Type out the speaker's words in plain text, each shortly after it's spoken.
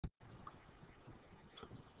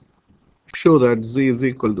show that z is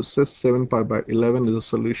equal to cis 7 pi by 11 is a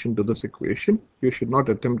solution to this equation, you should not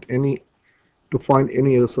attempt to find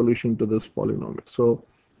any other solution to this polynomial. So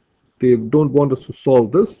they don't want us to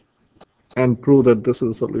solve this and prove that this is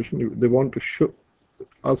a solution. They want to show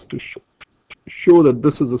us to show that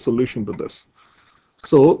this is a solution to this.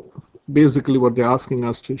 So basically what they're asking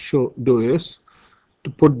us to do is to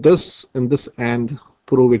put this in this and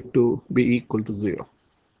prove it to be equal to 0.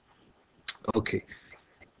 Okay,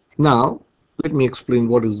 now let me explain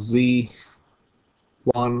what is z1.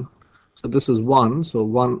 So this is 1, so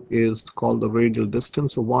 1 is called the radial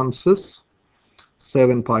distance, so 1 cis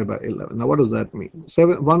 7 pi by 11. Now what does that mean?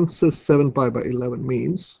 1 cis 7 pi by 11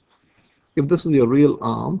 means if this is your real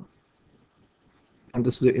arm and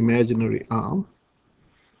this is the imaginary arm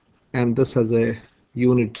and this has a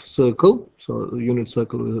unit circle, so the unit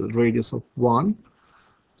circle with a radius of 1,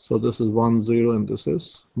 so this is 1 0 and this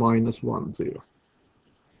is minus 1 0.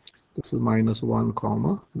 This is minus 1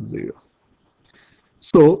 comma 0.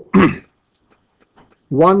 So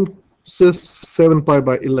 1 cis 7 pi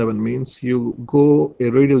by 11 means you go a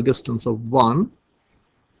radial distance of 1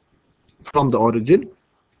 from the origin.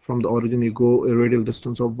 From the origin you go a radial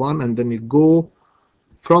distance of 1 and then you go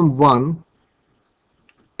from 1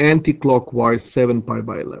 anti-clockwise 7 pi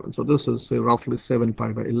by 11. So this is roughly 7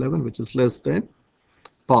 pi by 11, which is less than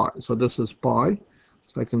pi. So this is pi.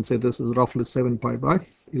 So I can say this is roughly 7 pi by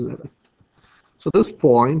 11. So this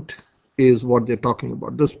point is what they're talking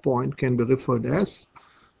about. This point can be referred as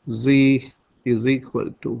z is equal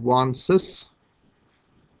to 1 cis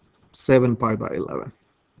 7 pi by 11.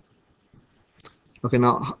 Okay,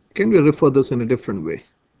 now can we refer this in a different way?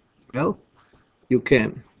 Well, you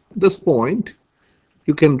can. This point,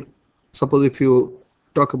 you can suppose if you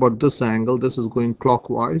talk about this angle, this is going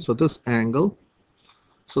clockwise, so this angle,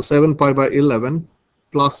 so 7 pi by 11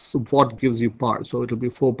 plus what gives you pi, so it will be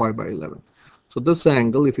 4 pi by 11. So this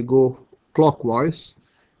angle, if you go clockwise,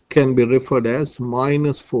 can be referred as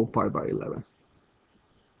minus 4 pi by 11.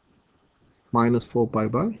 Minus 4 pi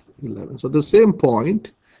by 11. So the same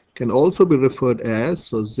point can also be referred as,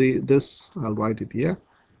 so z, this I'll write it here,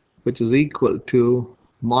 which is equal to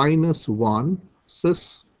minus 1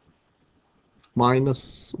 cis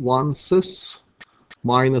minus 1 cis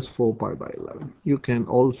minus 4 pi by 11. You can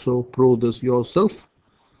also prove this yourself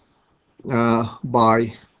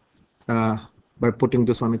by putting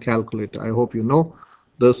this on a calculator. I hope you know.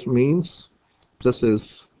 This means this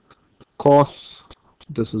is cos,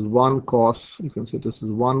 this is 1 cos, you can say this is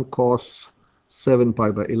 1 cos 7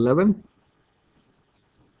 pi by 11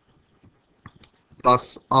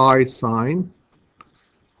 plus I sine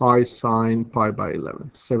pi by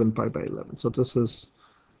 11, 7 pi by 11. So this is,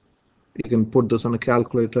 you can put this on a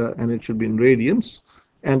calculator and it should be in radians.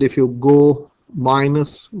 And if you go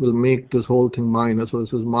minus, will make this whole thing minus. So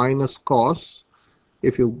this is minus cos.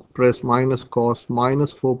 If you press minus cos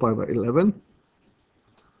minus 4 pi by 11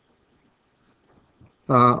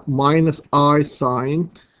 minus I sine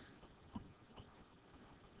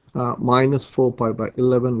minus 4 pi by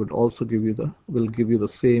 11 would also give you the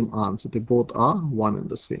same answer. They both are one and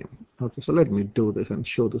the same. Okay, so let me do this and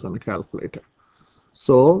show this on a calculator.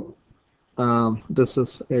 So this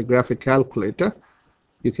is a graphic calculator.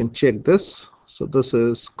 You can check this. So this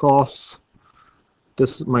is cos.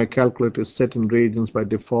 This is my calculator is set in radians by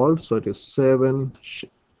default. So it is 7.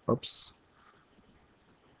 Oops.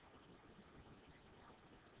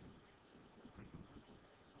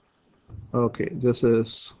 Okay, this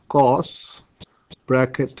is cos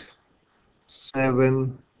bracket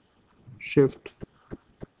 7 shift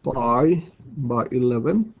pi by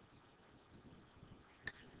 11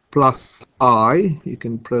 plus I, you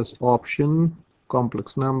can press option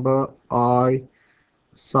complex number, I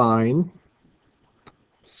sine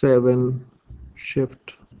 7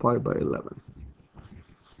 shift pi by 11.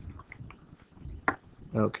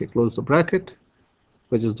 Okay, close the bracket,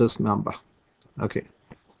 which is this number. Okay,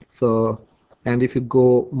 so, and if you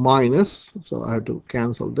go minus, so I have to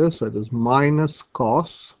cancel this, so it is minus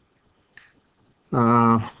cos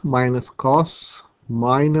minus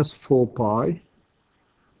 4 pi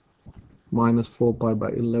by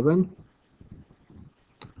 11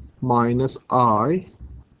 minus I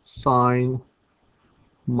sine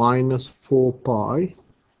minus 4 pi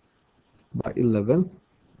by 11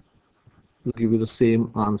 will give you the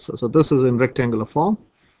same answer. So this is in rectangular form,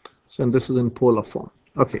 so and this is in polar form.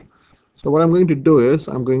 Okay, so what I'm going to do is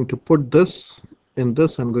I'm going to put this in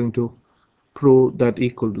this. I'm going to prove that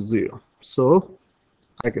equal to 0. So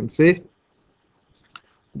I can say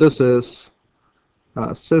this is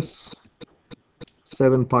cis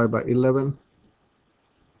 7 pi by 11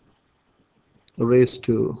 raised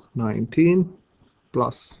to 19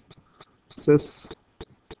 plus sys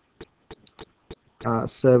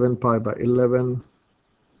 7 pi by 11.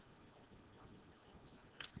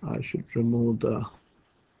 I should remove the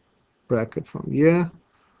bracket from here.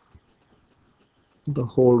 The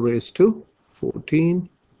whole raised to 14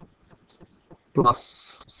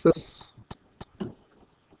 plus sys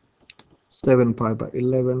 7 pi by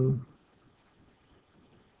 11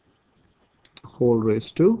 whole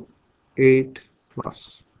raised to 8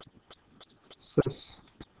 plus sys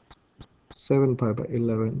 7 pi by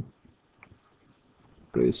 11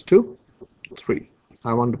 raised to 3.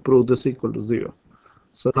 I want to prove this equal to 0.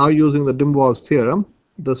 So now using the Dimwall's theorem,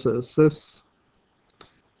 this is sys.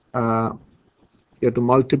 You have to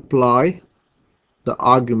multiply the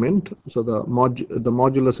argument. So the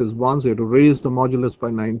modulus is 1. So you have to raise the modulus by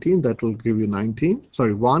 19. That will give you 19.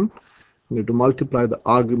 Sorry, 1. You have to multiply the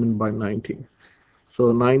argument by 19.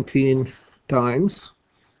 So 19 times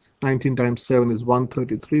 7 is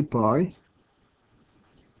 133 pi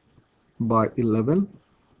by 11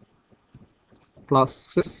 plus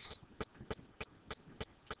sys.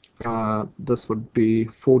 This would be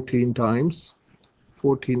 14 times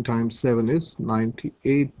 7 is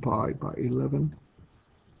 98 pi by 11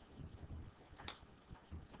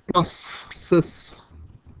 plus sys.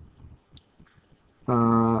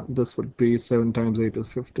 This would be 7 times 8 is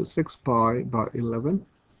 56 pi by 11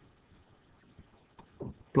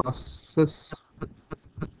 plus sys.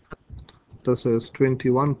 This is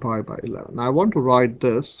 21 pi by 11. Now I want to write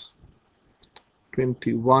this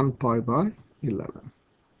 21 pi by 11.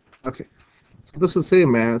 Okay, so this is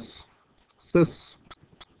same as sys.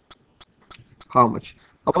 How much?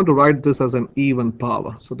 I want to write this as an even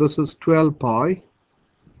power. So this is 12 pi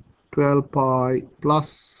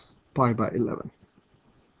plus pi by 11.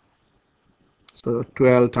 So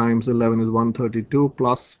 12 times 11 is 132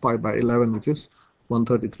 plus pi by 11, which is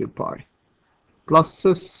 133 pi. Plus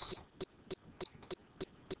sys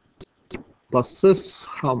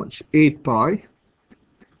how much? 8 pi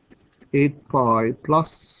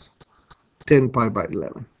plus 10 pi by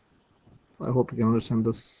 11. I hope you can understand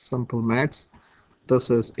this simple maths. This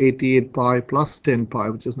is 88 pi plus 10 pi,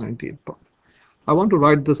 which is 98 pi. I want to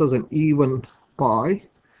write this as an even pi.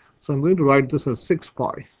 So I'm going to write this as 6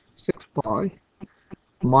 pi. 6 pi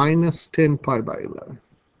minus 10 pi by 11.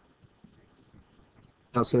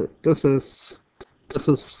 Now, so this is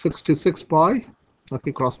 66 pi.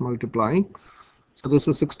 Okay, cross multiplying. So this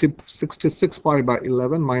is 66 pi by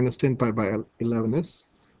 11 minus 10 pi by 11 is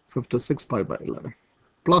 56 pi by 11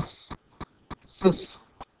 plus sys.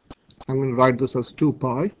 I'm going to write this as 2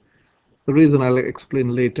 pi. The reason I'll explain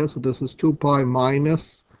later. So this is 2 pi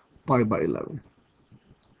minus pi by 11.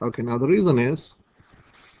 Okay, now the reason is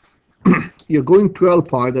you're going 12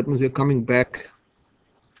 pi. That means you're coming back.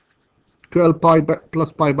 12 pi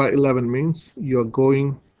plus pi by 11 means you're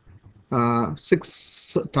going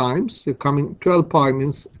 6 times. You're coming 12 pi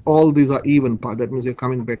means all these are even pi. That means you're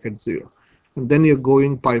coming back at 0. And then you're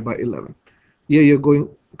going pi by 11. Here you're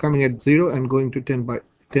coming at 0 and going to 10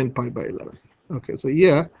 pi by 11. Okay, so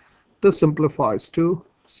here this simplifies to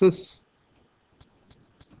sys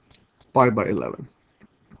pi by 11.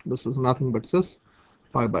 This is nothing but sys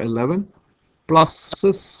pi by 11 plus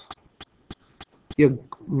sys. You're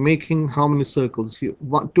making how many circles? 2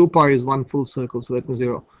 pi is one full circle, so that means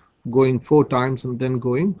you're going 4 times and then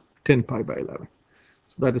going 10 pi by 11.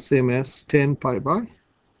 So that is same as 10 pi by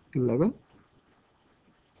 11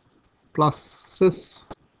 plus sys.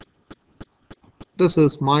 This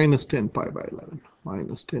is minus 10 pi by 11.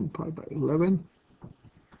 Minus 10 pi by 11.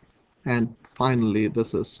 And finally,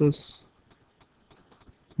 this is sys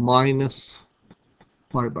minus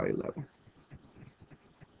pi by 11.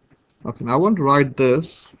 Okay, now I want to write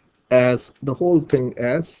this as the whole thing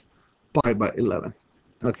as pi by 11.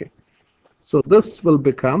 Okay, so this will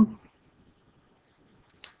become,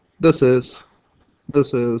 this is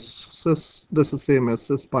same as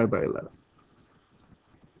sys pi by 11.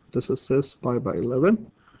 This is sys pi by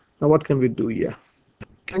 11. Now what can we do here?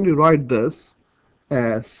 Can we write this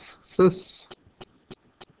as sys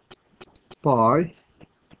pi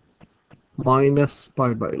minus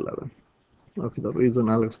pi by 11? Okay, the reason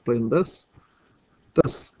I'll explain this.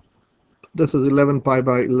 This is 11 pi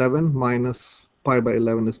by 11 minus pi by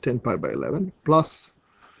 11 is 10 pi by 11 plus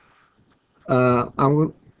I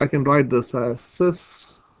can write this as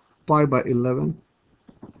sys pi by 11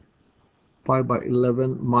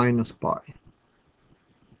 minus pi.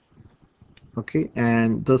 Okay,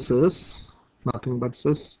 and this is nothing but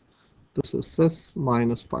sys. This is sys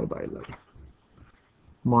minus pi by 11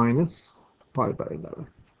 minus pi by 11.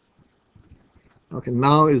 Okay,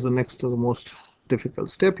 now is the next to the most difficult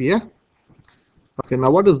step here. Okay, now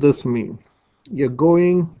what does this mean? You're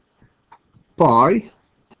going pi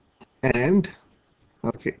and,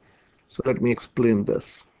 okay, so let me explain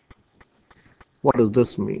this. What does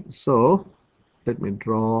this mean? So let me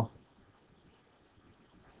draw.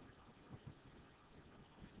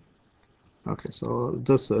 Okay, so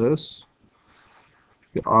this is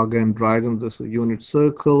the Argand dragon. This is a unit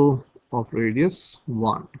circle of radius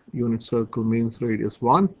 1. Unit circle means radius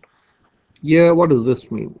 1. Yeah, what does this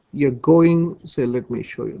mean? You're going, say, let me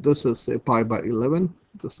show you. This is say pi by 11.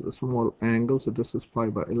 This is a small angle, so this is pi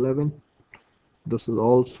by 11. This is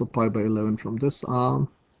also pi by 11 from this arm.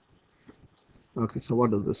 Okay, so what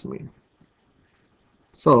does this mean?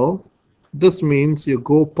 So this means you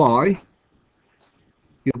go pi,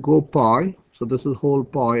 so this is whole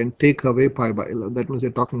pi, and take away pi by 11. That means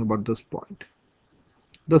you're talking about this point.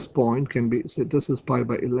 This point can be, say, this is pi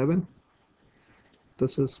by 11.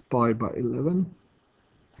 This is pi by 11,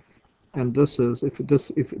 and this is, if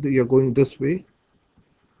you're going this way,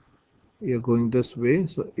 you're going this way.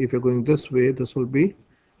 So if you're going this way, this will be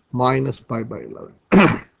minus pi by 11.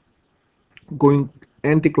 Going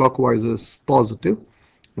anti-clockwise is positive,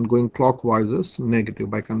 and going clockwise is negative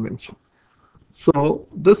by convention. So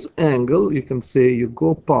this angle, you can say you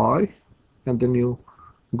go pi, and then you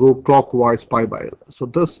go clockwise pi by 11. So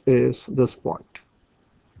this is this point.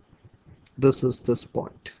 This is this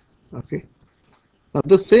point. Okay. Now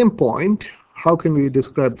this same point, how can we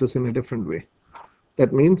describe this in a different way?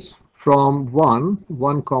 That means from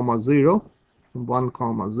 1 comma 0, from 1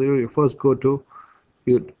 comma 0, you first go to,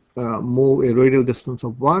 you move a radial distance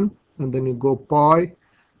of 1, and then you go pi,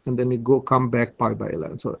 and then you come back pi by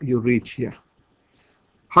 11. So you reach here.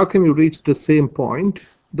 How can you reach the same point?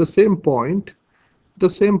 The same point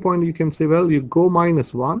you can say, well, you go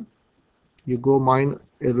minus 1, you go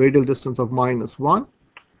a radial distance of minus 1,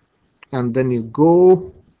 and then you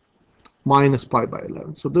go minus pi by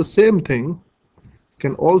 11. So the same thing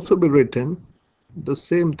can also be written,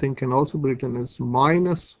 as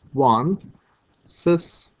minus 1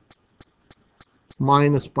 cis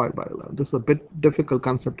minus pi by 11. This is a bit difficult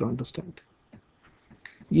concept to understand.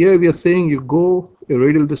 Here we are saying you go a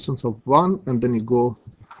radial distance of 1, and then you go,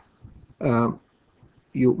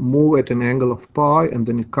 you move at an angle of pi, and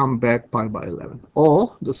then you come back pi by 11.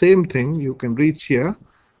 Or the same thing you can reach here.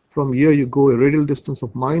 From here you go a radial distance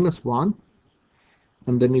of minus 1,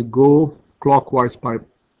 and then you go clockwise pi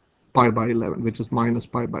by 11, which is minus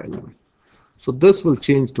pi by 11. So this will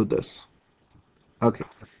change to this. Okay.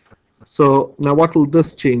 So now what will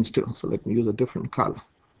this change to? So let me use a different color.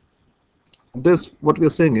 This, what we are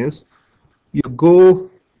saying is, you go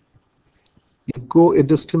a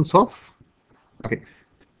distance of, okay,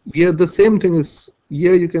 here the same thing is,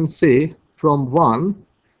 here you can say from 1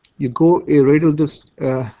 you go a radial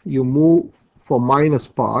you move for minus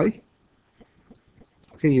pi.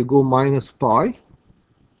 Okay, you go minus pi,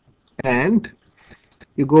 and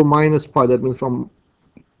you go minus pi. That means from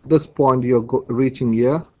this point you're reaching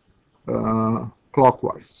here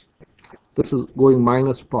clockwise. This is going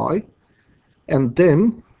minus pi, and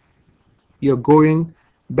then you're going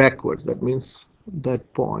backwards. That means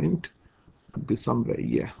that point could be somewhere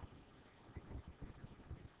here.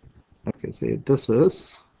 Okay, say this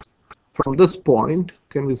is, from this point,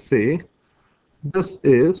 can we say this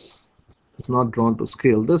is, it's not drawn to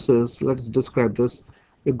scale. This is, let's describe this,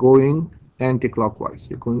 you're going anti-clockwise.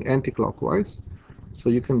 So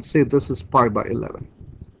you can say this is pi by 11.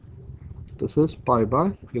 This is pi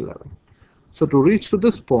by 11. So to reach to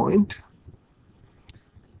this point,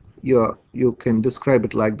 you can describe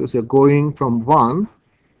it like this. You're going from 1,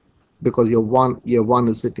 because your 1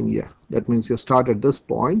 is sitting here. That means you start at this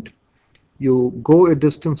point, you go a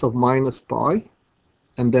distance of minus pi,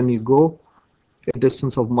 and then you go a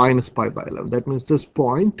distance of minus pi by 11. That means this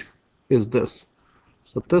point is this.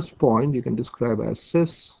 So this point you can describe as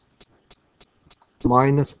cis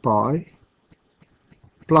minus pi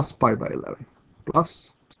plus pi by 11,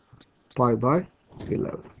 plus pi by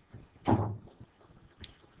 11.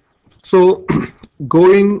 So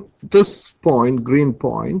going this point, green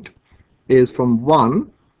point, is from 1,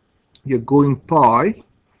 you're going pi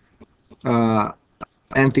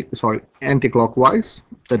anti-clockwise.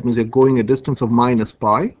 That means you're going a distance of minus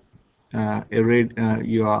pi.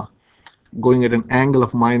 You are going at an angle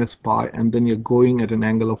of minus pi, and then you're going at an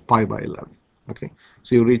angle of pi by 11. Okay,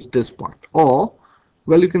 so you reach this point. Or,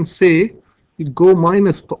 well, you can say you go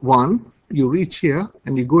minus 1, you reach here,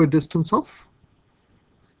 and you go a distance of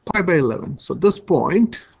pi by 11. So this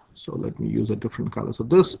point, so let me use a different color. So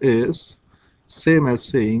this is same as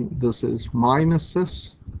saying this is minus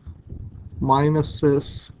cis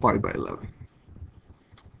pi by 11.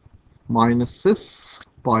 Minus cis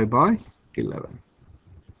pi by 11.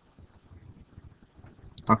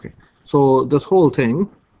 Okay, so this whole thing,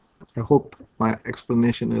 I hope my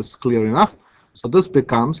explanation is clear enough. So this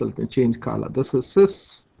becomes, let me change color, this is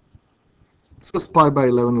cis pi by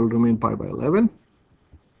 11 will remain pi by 11.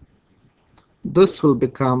 This will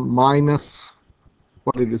become minus,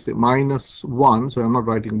 what did you say, minus 1, so I'm not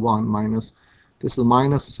writing 1, minus, this is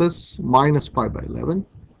minus cis minus pi by 11.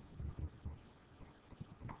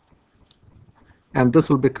 And this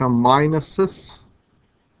will become minus cis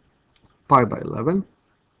pi by 11.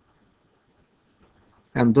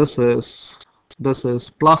 And this is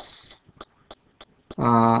plus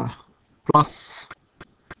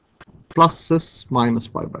cis minus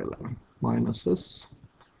pi by 11, minus cis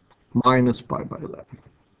minus pi by 11.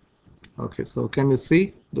 Okay, so can you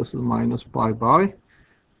see this is minus pi by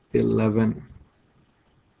 11.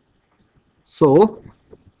 So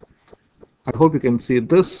I hope you can see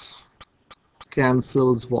this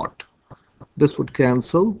cancels what? This would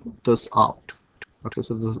cancel this out. Okay,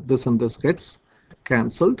 so this and this gets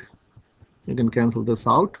cancelled. You can cancel this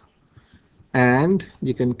out, and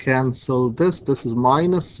you can cancel this. This is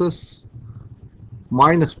minus cis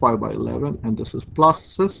minus pi by 11, and this is plus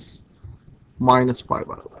cis minus pi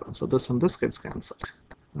by 11. So this and this gets cancelled.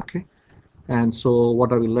 Okay, and so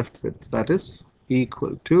what are we left with? That is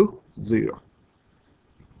equal to 0.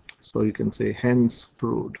 So you can say hence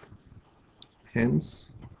proved.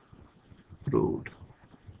 Hence proved.